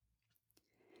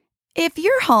If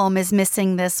your home is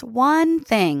missing this one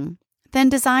thing, then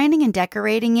designing and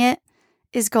decorating it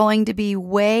is going to be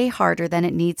way harder than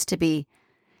it needs to be.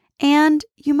 And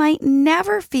you might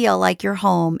never feel like your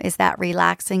home is that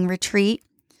relaxing retreat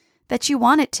that you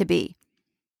want it to be.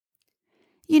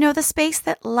 You know, the space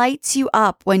that lights you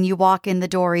up when you walk in the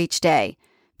door each day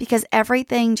because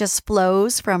everything just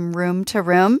flows from room to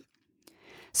room.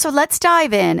 So let's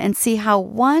dive in and see how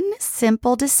one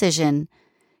simple decision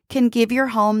can give your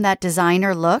home that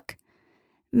designer look,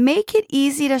 make it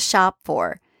easy to shop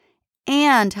for,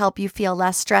 and help you feel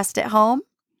less stressed at home.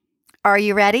 Are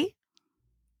you ready?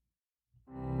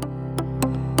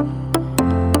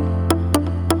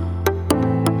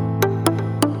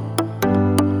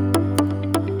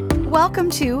 Welcome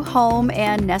to Home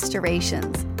and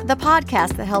Nestorations, the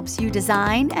podcast that helps you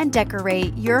design and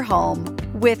decorate your home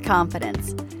with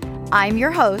confidence. I'm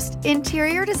your host,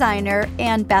 interior designer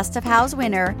and Best of House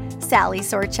winner, Sally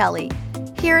Sorcelli,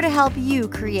 here to help you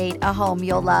create a home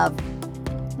you'll love.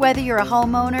 Whether you're a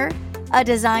homeowner, a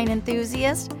design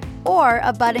enthusiast, or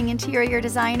a budding interior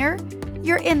designer,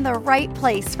 you're in the right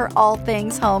place for all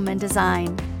things home and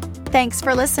design. Thanks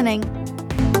for listening.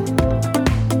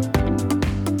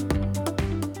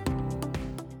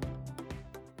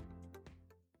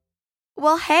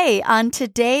 Well, hey, on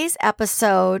today's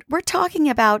episode, we're talking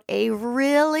about a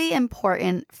really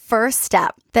important first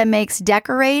step that makes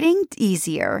decorating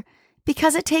easier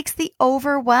because it takes the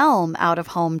overwhelm out of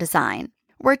home design.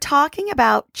 We're talking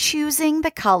about choosing the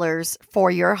colors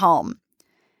for your home,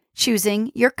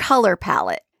 choosing your color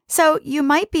palette. So you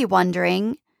might be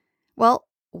wondering, well,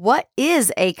 what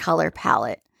is a color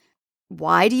palette?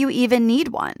 Why do you even need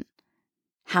one?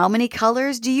 How many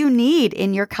colors do you need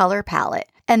in your color palette?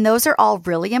 And those are all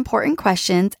really important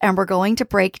questions, and we're going to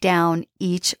break down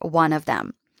each one of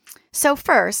them. So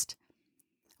first,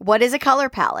 what is a color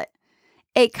palette?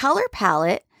 A color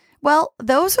palette, well,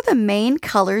 those are the main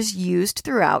colors used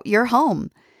throughout your home.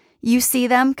 You see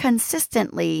them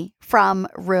consistently from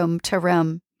room to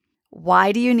room.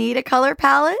 Why do you need a color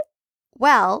palette?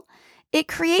 Well, it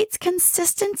creates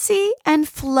consistency and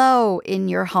flow in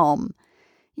your home.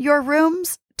 Your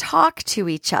rooms talk to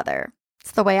each other.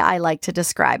 It's the way I like to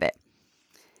describe it.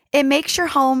 It makes your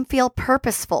home feel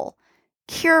purposeful,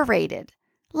 curated,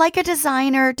 like a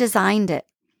designer designed it.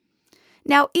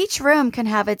 Now, each room can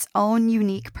have its own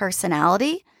unique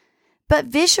personality, but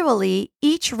visually,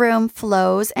 each room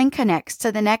flows and connects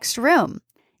to the next room.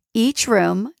 Each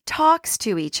room talks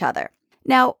to each other.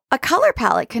 Now, a color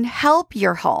palette can help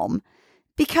your home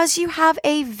because you have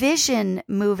a vision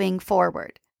moving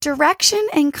forward. Direction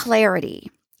and clarity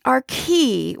are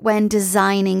key when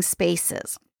designing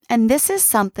spaces. And this is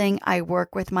something I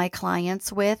work with my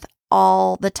clients with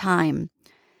all the time.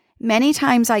 Many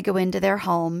times I go into their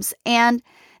homes and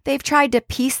they've tried to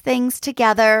piece things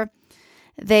together.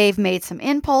 They've made some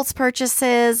impulse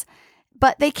purchases,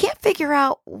 but they can't figure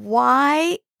out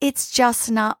why it's just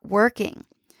not working.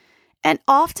 And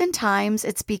oftentimes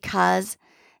it's because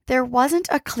there wasn't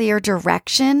a clear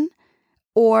direction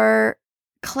or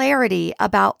clarity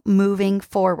about moving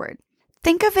forward.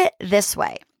 Think of it this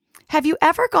way. Have you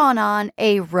ever gone on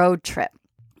a road trip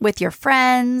with your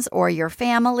friends or your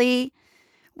family?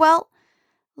 Well,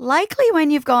 likely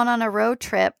when you've gone on a road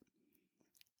trip,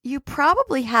 you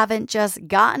probably haven't just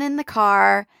gotten in the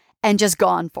car and just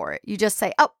gone for it. You just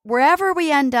say, oh, wherever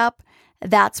we end up,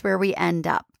 that's where we end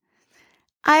up.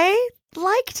 I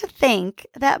like to think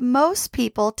that most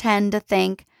people tend to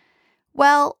think,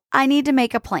 well, I need to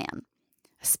make a plan.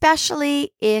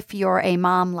 Especially if you're a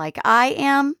mom like I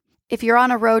am. If you're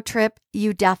on a road trip,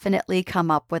 you definitely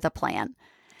come up with a plan.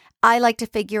 I like to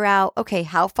figure out, okay,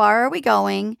 how far are we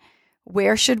going?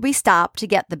 Where should we stop to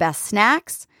get the best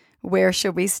snacks? Where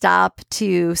should we stop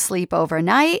to sleep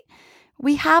overnight?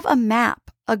 We have a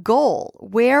map, a goal,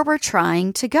 where we're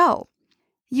trying to go.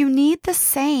 You need the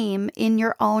same in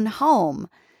your own home,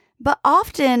 but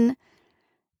often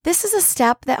this is a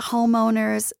step that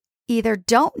homeowners either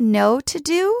don't know to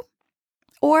do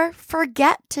or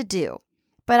forget to do.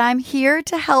 But I'm here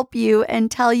to help you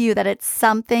and tell you that it's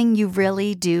something you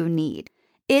really do need.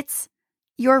 It's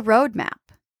your roadmap.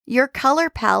 Your color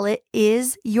palette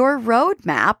is your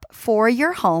roadmap for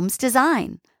your home's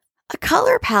design. A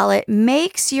color palette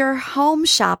makes your home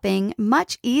shopping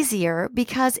much easier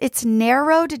because it's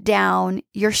narrowed down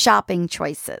your shopping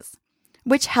choices,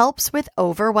 which helps with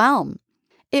overwhelm.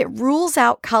 It rules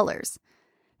out colors.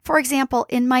 For example,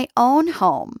 in my own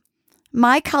home,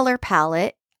 my color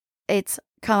palette, it's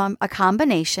a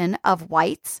combination of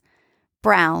whites,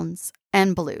 browns,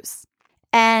 and blues.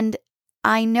 And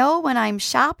I know when I'm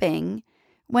shopping,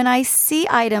 when I see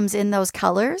items in those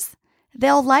colors,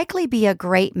 they'll likely be a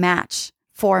great match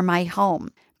for my home.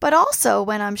 But also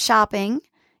when I'm shopping,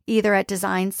 either at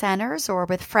design centers or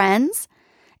with friends,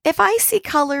 if I see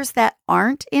colors that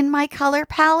aren't in my color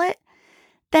palette,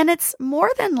 then it's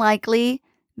more than likely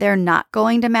they're not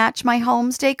going to match my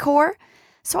home's decor.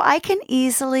 So I can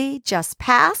easily just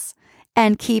pass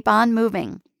and keep on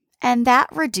moving. And that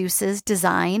reduces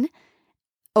design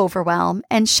overwhelm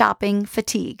and shopping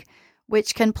fatigue,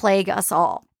 which can plague us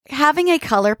all. Having a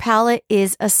color palette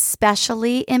is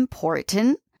especially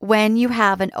important when you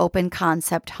have an open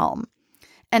concept home.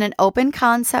 And an open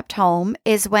concept home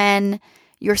is when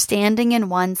you're standing in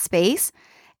one space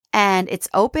and it's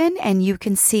open and you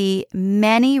can see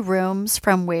many rooms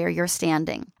from where you're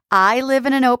standing. I live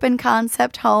in an open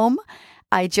concept home.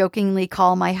 I jokingly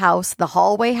call my house the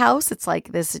hallway house. It's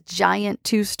like this giant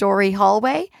 2-story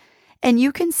hallway, and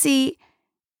you can see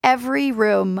every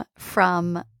room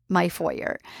from my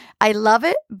foyer. I love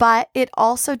it, but it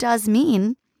also does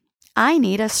mean I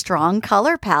need a strong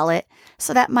color palette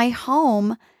so that my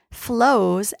home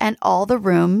flows and all the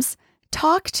rooms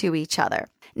talk to each other.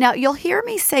 Now, you'll hear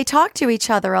me say talk to each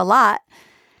other a lot,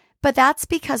 but that's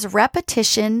because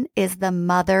repetition is the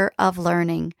mother of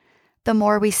learning. The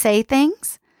more we say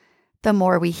things, the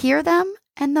more we hear them,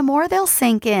 and the more they'll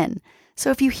sink in.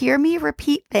 So if you hear me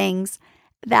repeat things,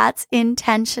 that's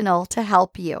intentional to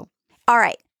help you. All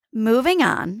right, moving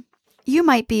on. You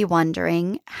might be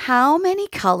wondering, how many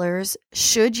colors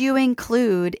should you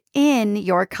include in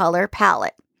your color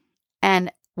palette?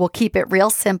 And we'll keep it real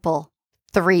simple.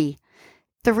 3.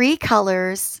 3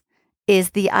 colors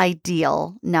is the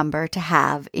ideal number to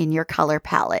have in your color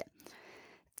palette.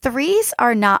 3s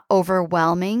are not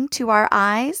overwhelming to our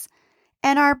eyes,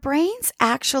 and our brains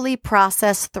actually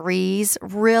process 3s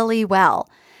really well.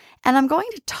 And I'm going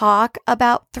to talk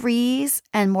about 3s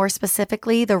and more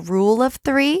specifically the rule of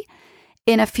 3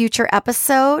 in a future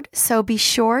episode, so be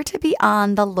sure to be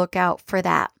on the lookout for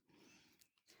that.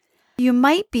 You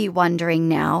might be wondering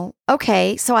now,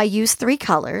 okay, so I use 3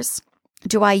 colors.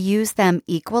 Do I use them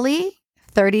equally?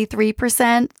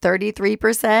 33%,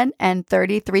 33%, and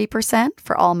 33%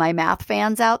 for all my math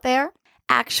fans out there?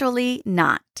 Actually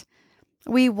not.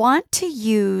 We want to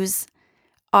use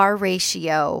our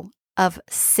ratio of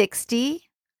 60,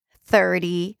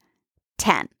 30,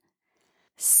 10.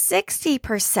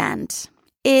 60%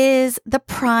 is the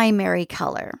primary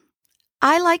color.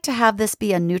 I like to have this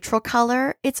be a neutral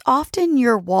color. It's often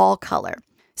your wall color.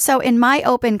 So in my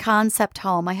open concept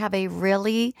home, I have a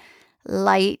really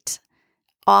light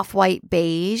off-white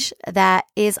beige that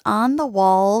is on the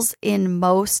walls in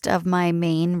most of my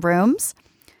main rooms.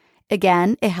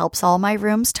 Again, it helps all my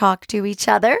rooms talk to each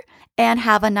other and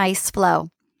have a nice flow.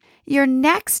 Your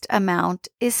next amount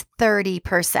is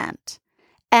 30%,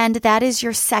 and that is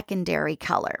your secondary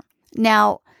color.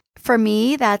 Now, for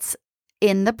me, that's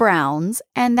in the browns,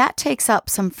 and that takes up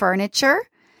some furniture,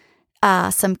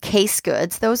 some case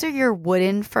goods. Those are your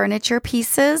wooden furniture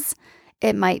pieces.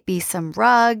 It might be some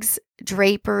rugs,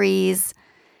 draperies,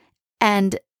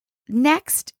 and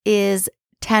next is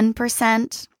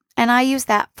 10%, and I use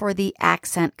that for the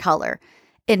accent color.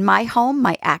 In my home,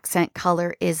 my accent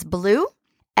color is blue,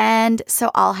 and so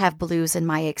I'll have blues in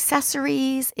my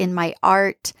accessories, in my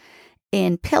art,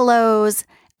 in pillows,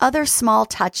 other small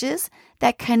touches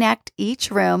that connect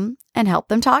each room and help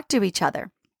them talk to each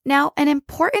other. Now, an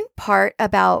important part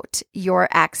about your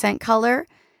accent color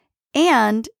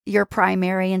and your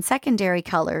primary and secondary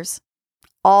colors,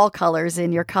 all colors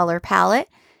in your color palette,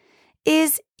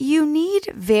 is you need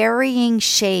varying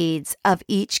shades of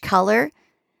each color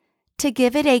to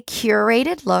give it a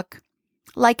curated look,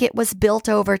 like it was built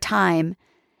over time,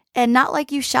 and not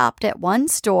like you shopped at one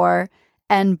store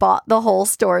and bought the whole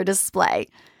store display,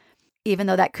 even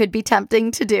though that could be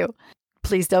tempting to do.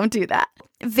 Please don't do that.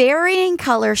 Varying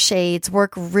color shades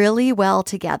work really well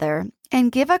together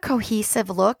and give a cohesive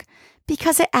look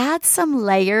because it adds some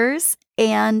layers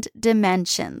and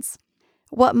dimensions.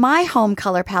 What my home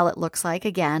color palette looks like,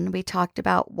 again, we talked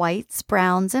about whites,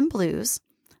 browns, and blues.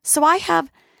 So I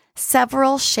have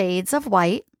several shades of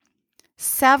white,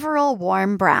 several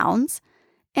warm browns,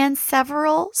 and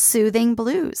several soothing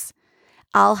blues.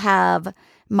 I'll have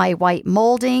my white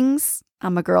moldings.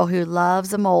 I'm a girl who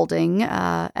loves a molding,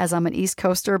 as I'm an East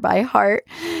Coaster by heart,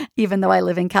 even though I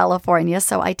live in California.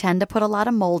 So I tend to put a lot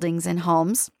of moldings in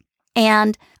homes.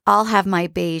 And I'll have my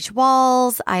beige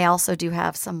walls. I also do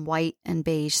have some white and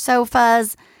beige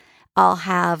sofas. I'll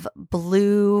have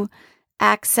blue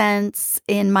accents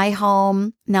in my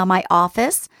home. Now, my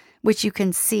office, which you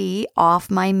can see off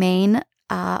my main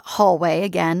hallway.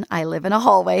 Again, I live in a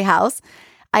hallway house.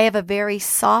 I have a very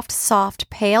soft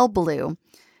pale blue,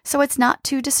 so it's not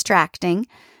too distracting.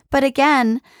 But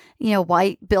again,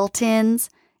 white built-ins,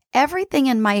 everything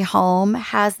in my home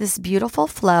has this beautiful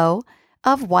flow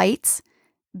of whites,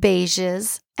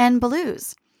 beiges, and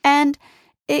blues. And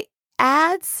it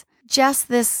adds just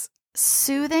this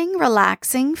soothing,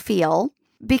 relaxing feel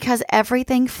because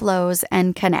everything flows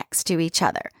and connects to each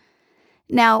other.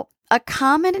 Now, a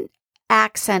common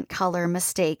accent color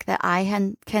mistake that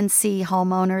I can see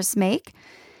homeowners make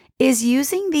is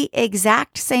using the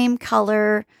exact same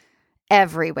color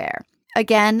everywhere.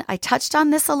 Again, I touched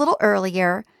on this a little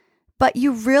earlier, but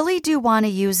you really do want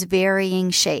to use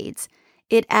varying shades.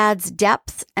 It adds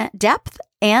depth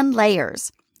and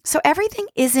layers. So everything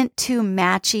isn't too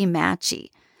matchy-matchy.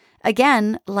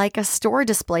 Again, like a store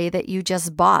display that you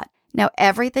just bought. Now,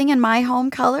 everything in my home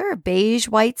color, beige,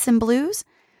 whites, and blues,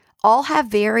 all have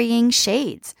varying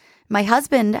shades. My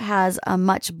husband has a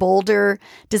much bolder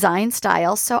design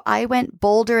style, so I went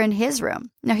bolder in his room.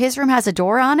 Now, his room has a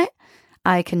door on it.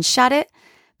 I can shut it.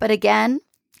 But again,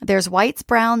 there's whites,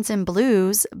 browns, and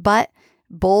blues, but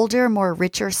bolder, more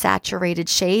richer, saturated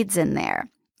shades in there.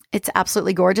 It's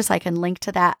absolutely gorgeous. I can link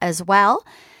to that as well.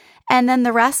 And then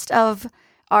the rest of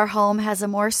our home has a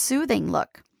more soothing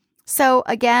look. So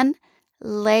again,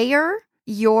 layer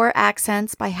your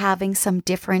accents by having some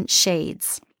different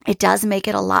shades. It does make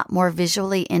it a lot more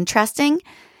visually interesting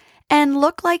and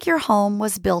look like your home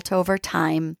was built over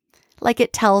time, like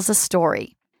it tells a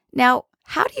story. Now,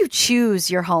 how do you choose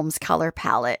your home's color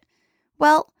palette?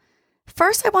 Well,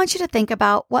 first I want you to think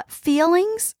about what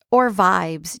feelings or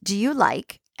vibes do you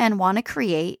like and want to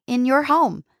create in your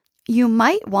home. You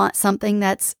might want something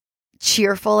that's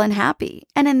cheerful and happy.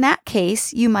 And in that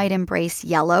case, you might embrace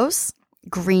yellows,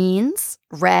 greens,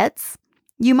 reds.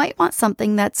 You might want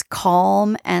something that's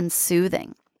calm and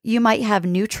soothing. You might have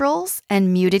neutrals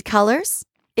and muted colors.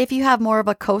 If you have more of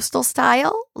a coastal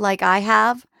style, like I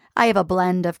have a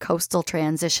blend of coastal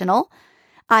transitional.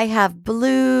 I have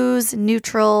blues,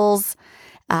 neutrals,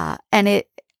 and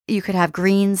you could have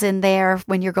greens in there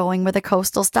when you're going with a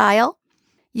coastal style.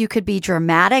 You could be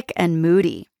dramatic and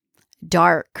moody,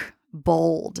 dark,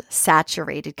 bold,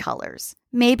 saturated colors.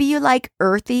 Maybe you like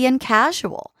earthy and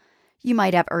casual. You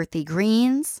might have earthy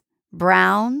greens,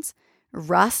 browns,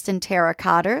 rust and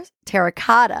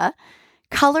terracotta,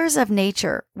 colors of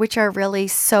nature, which are really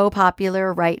so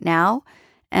popular right now,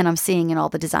 and I'm seeing in all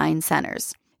the design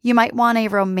centers. You might want a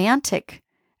romantic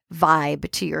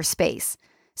vibe to your space.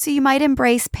 So you might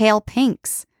embrace pale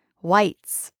pinks,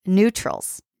 whites,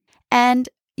 neutrals. And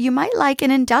you might like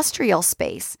an industrial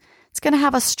space. It's going to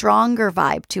have a stronger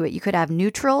vibe to it. You could have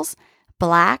neutrals,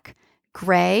 black,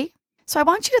 gray. So I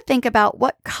want you to think about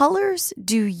what colors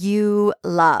do you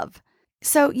love?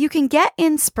 So you can get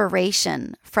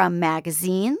inspiration from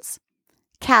magazines,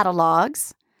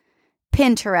 catalogs,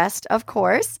 Pinterest, of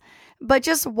course, but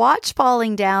just watch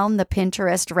falling down the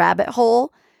Pinterest rabbit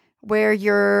hole where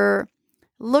you're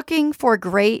looking for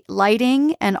great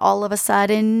lighting and all of a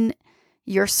sudden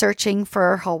you're searching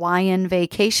for Hawaiian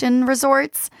vacation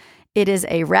resorts. It is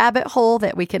a rabbit hole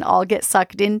that we can all get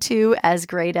sucked into, as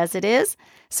great as it is.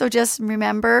 So just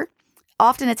remember,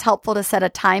 often it's helpful to set a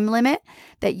time limit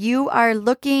that you are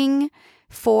looking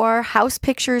for house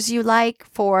pictures you like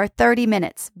for 30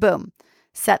 minutes. Boom.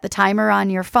 Set the timer on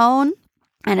your phone,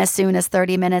 and as soon as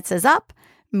 30 minutes is up,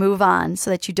 move on so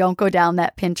that you don't go down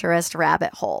that Pinterest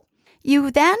rabbit hole.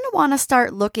 You then want to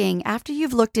start looking, after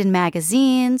you've looked in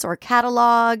magazines or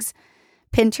catalogs,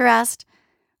 Pinterest,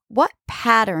 what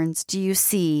patterns do you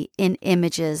see in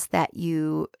images that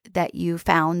you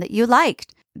found that you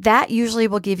liked? That usually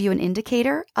will give you an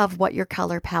indicator of what your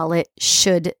color palette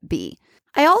should be.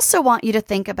 I also want you to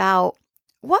think about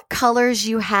what colors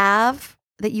you have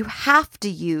that you have to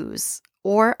use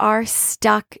or are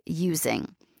stuck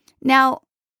using. Now,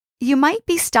 you might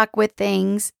be stuck with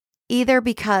things either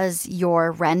because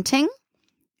you're renting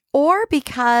or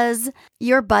because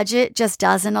your budget just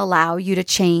doesn't allow you to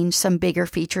change some bigger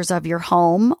features of your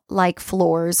home, like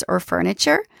floors or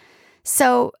furniture.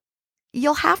 So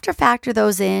you'll have to factor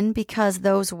those in because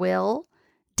those will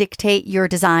dictate your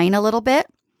design a little bit.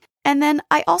 And then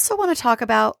I also want to talk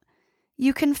about,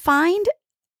 you can find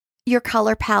your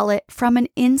color palette from an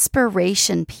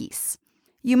inspiration piece.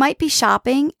 You might be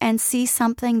shopping and see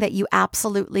something that you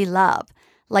absolutely love,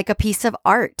 like a piece of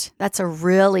art. That's a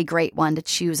really great one to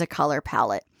choose a color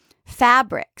palette.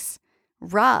 Fabrics,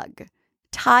 rug,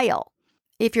 tile.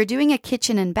 If you're doing a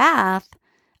kitchen and bath,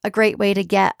 a great way to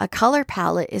get a color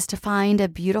palette is to find a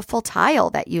beautiful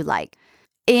tile that you like.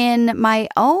 In my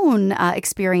own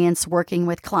experience working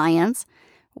with clients,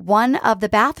 one of the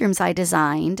bathrooms I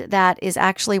designed that is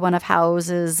actually one of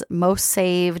House's most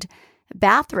saved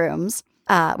bathrooms,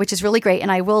 which is really great.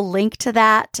 And I will link to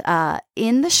that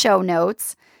in the show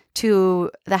notes, to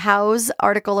the Houzz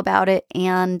article about it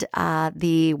and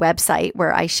the website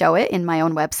where I show it in my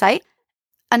own website.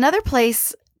 Another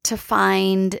place to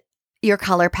find your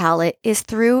color palette is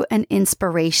through an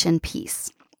inspiration piece.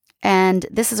 And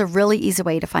this is a really easy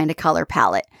way to find a color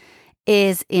palette,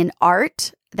 is in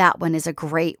art. That one is a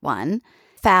great one.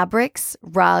 Fabrics,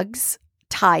 rugs,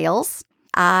 tiles.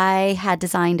 I had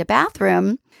designed a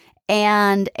bathroom,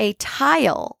 and a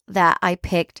tile that I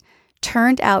picked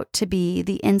turned out to be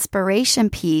the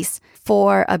inspiration piece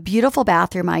for a beautiful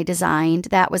bathroom I designed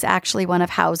that was actually one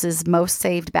of Houzz's most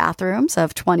saved bathrooms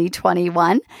of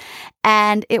 2021.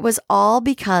 And it was all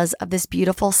because of this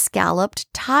beautiful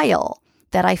scalloped tile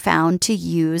that I found to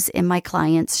use in my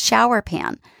client's shower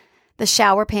pan. The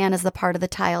shower pan is the part of the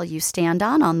tile you stand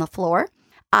on the floor.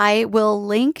 I will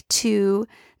link to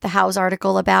the Houzz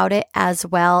article about it as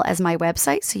well as my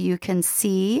website, so you can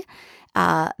see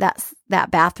that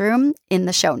bathroom in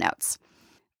the show notes.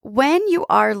 When you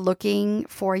are looking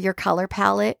for your color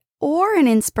palette or an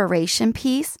inspiration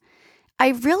piece, I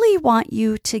really want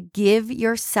you to give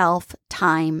yourself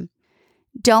time.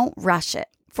 Don't rush it.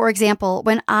 For example,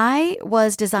 when I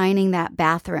was designing that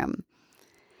bathroom,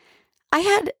 I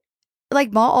had,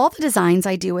 like all the designs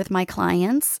I do with my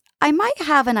clients, I might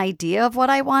have an idea of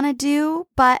what I want to do,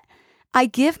 but I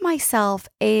give myself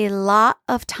a lot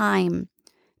of time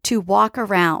to walk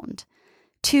around,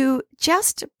 to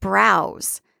just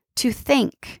browse, to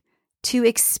think, to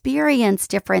experience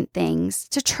different things,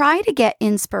 to try to get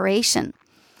inspiration.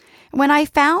 When I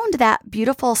found that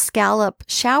beautiful scallop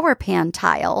shower pan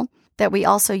tile that we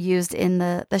also used in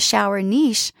the shower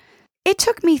niche, it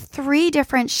took me 3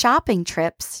 different shopping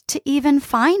trips to even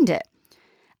find it.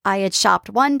 I had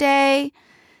shopped one day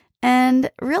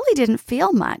and really didn't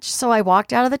feel much, so I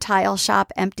walked out of the tile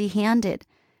shop empty-handed.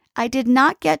 I did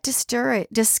not get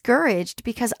discouraged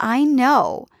because I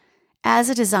know, as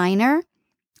a designer,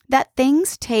 that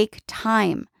things take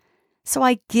time. So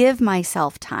I give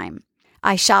myself time.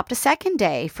 I shopped a second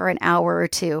day for an hour or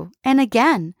 2, and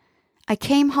again, I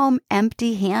came home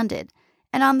empty-handed.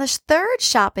 And on the 3rd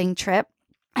shopping trip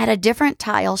at a different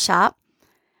tile shop,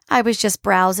 I was just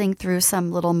browsing through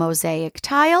some little mosaic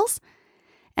tiles,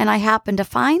 and I happened to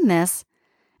find this,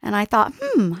 and I thought,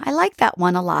 I like that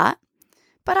one a lot.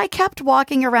 But I kept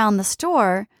walking around the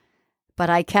store, but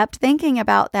I kept thinking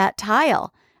about that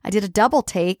tile. I did a double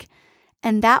take,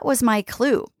 and that was my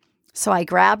clue. So I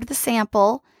grabbed the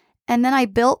sample, and then I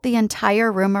built the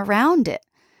entire room around it.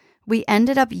 We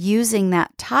ended up using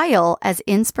that tile as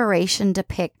inspiration to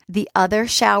pick the other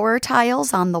shower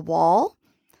tiles on the wall.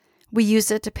 We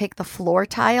used it to pick the floor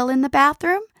tile in the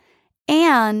bathroom,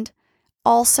 and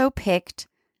also picked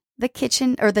the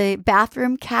kitchen or the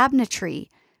bathroom cabinetry,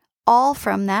 all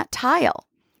from that tile.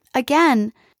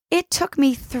 Again, it took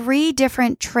me 3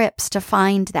 different trips to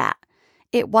find that.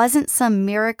 It wasn't some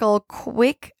miracle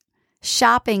quick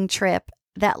shopping trip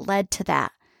that led to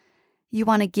that. You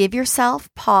want to give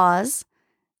yourself pause,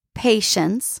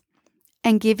 patience,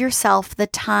 and give yourself the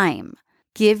time.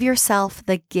 Give yourself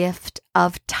the gift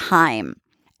of time.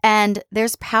 And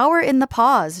there's power in the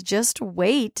pause. Just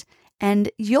wait and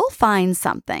you'll find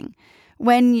something.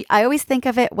 I always think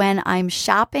of it when I'm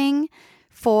shopping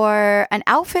for an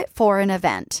outfit for an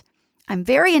event. I'm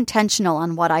very intentional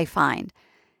on what I find.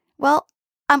 Well,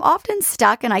 I'm often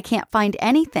stuck and I can't find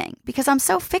anything because I'm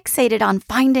so fixated on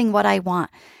finding what I want.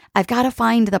 I've got to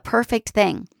find the perfect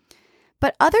thing.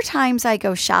 But other times I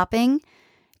go shopping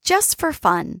just for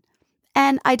fun,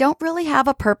 and I don't really have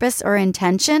a purpose or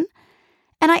intention,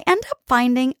 and I end up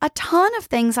finding a ton of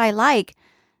things I like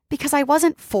because I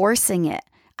wasn't forcing it.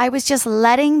 I was just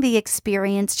letting the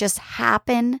experience just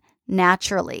happen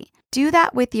naturally. Do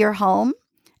that with your home,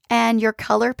 and your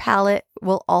color palette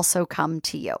will also come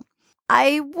to you.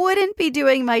 I wouldn't be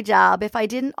doing my job if I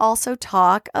didn't also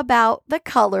talk about the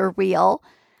color wheel.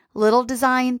 Little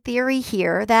design theory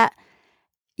here that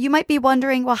you might be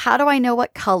wondering, well, how do I know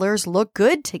what colors look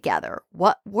good together?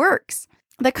 What works?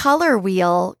 The color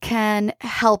wheel can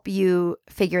help you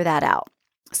figure that out.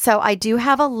 So I do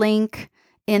have a link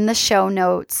in the show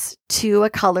notes to a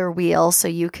color wheel so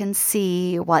you can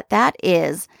see what that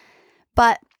is.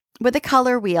 But with a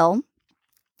color wheel,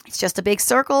 it's just a big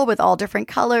circle with all different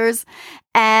colors,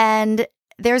 and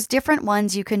there's different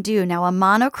ones you can do. Now, a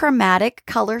monochromatic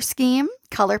color scheme,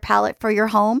 color palette for your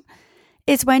home,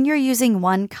 is when you're using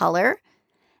one color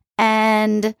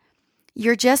and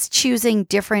you're just choosing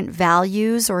different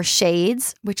values or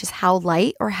shades, which is how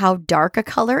light or how dark a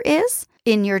color is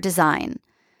in your design.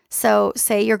 So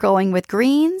say you're going with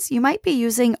greens, you might be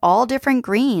using all different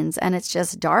greens and it's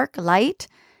just dark, light,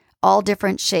 all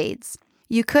different shades.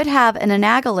 You could have an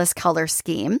analogous color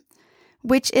scheme,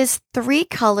 which is 3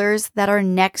 colors that are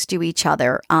next to each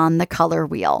other on the color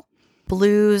wheel.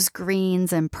 Blues,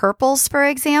 greens, and purples, for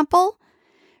example.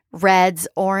 Reds,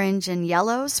 orange, and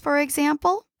yellows, for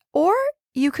example. Or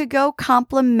you could go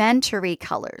complementary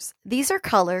colors. These are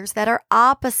colors that are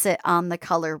opposite on the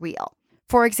color wheel.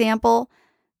 For example,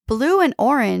 blue and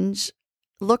orange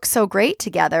look so great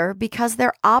together because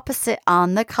they're opposite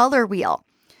on the color wheel.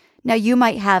 Now, you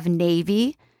might have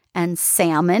navy and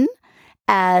salmon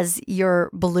as your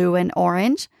blue and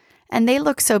orange, and they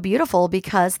look so beautiful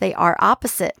because they are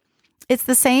opposite. It's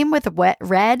the same with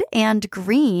red and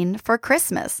green for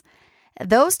Christmas.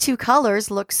 Those 2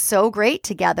 colors look so great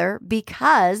together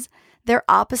because they're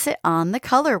opposite on the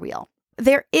color wheel.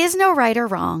 There is no right or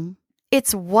wrong.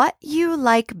 It's what you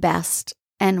like best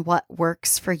and what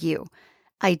works for you.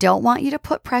 I don't want you to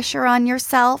put pressure on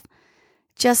yourself.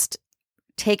 Just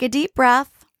take a deep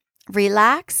breath,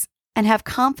 relax, and have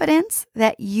confidence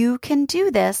that you can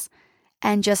do this,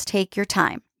 and just take your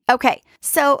time. Okay,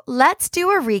 so let's do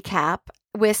a recap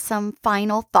with some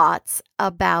final thoughts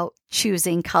about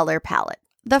choosing color palette.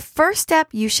 The first step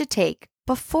you should take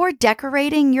before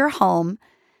decorating your home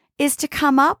is to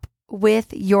come up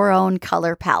with your own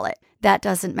color palette. That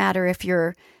doesn't matter if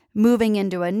you're moving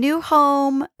into a new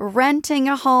home, renting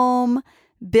a home,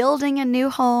 building a new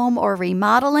home, or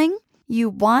remodeling. You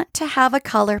want to have a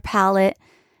color palette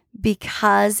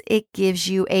because it gives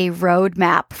you a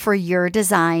roadmap for your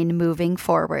design moving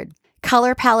forward.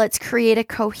 Color palettes create a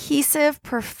cohesive,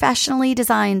 professionally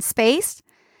designed space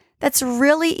that's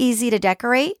really easy to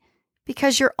decorate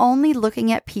because you're only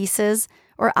looking at pieces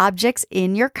or objects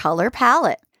in your color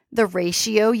palette. The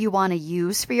ratio you want to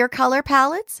use for your color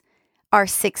palettes are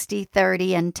 60,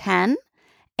 30, and 10.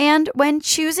 And when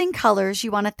choosing colors,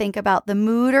 you want to think about the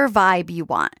mood or vibe you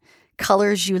want,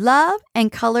 colors you love,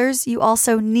 and colors you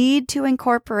also need to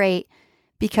incorporate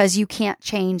because you can't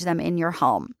change them in your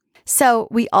home. So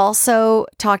we also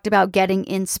talked about getting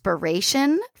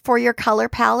inspiration for your color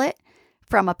palette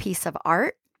from a piece of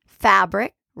art,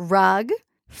 fabric, rug,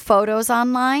 photos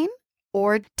online,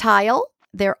 or tile.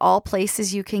 They're all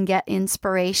places you can get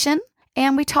inspiration.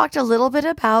 And we talked a little bit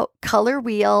about color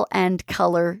wheel and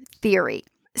color theory.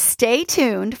 Stay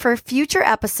tuned for future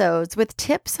episodes with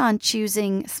tips on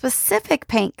choosing specific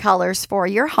paint colors for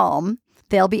your home.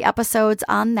 There'll be episodes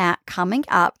on that coming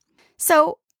up.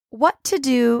 So, what to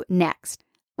do next?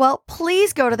 Well,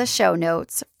 please go to the show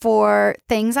notes for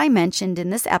things I mentioned in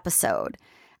this episode.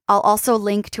 I'll also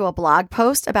link to a blog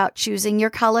post about choosing your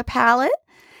color palette,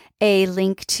 a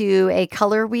link to a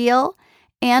color wheel,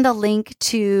 and a link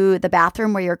to the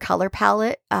bathroom where your color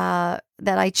palette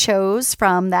that I chose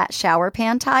from that shower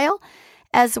pan tile,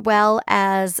 as well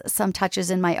as some touches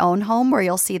in my own home where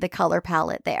you'll see the color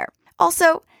palette there.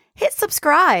 Also, hit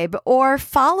subscribe or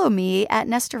follow me at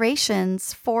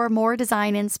Nestorations for more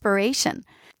design inspiration.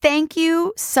 Thank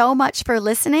you so much for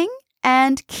listening,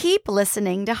 and keep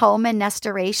listening to Home and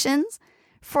Nestorations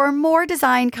for more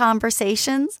design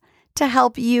conversations to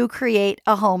help you create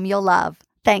a home you'll love.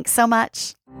 Thanks so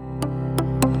much.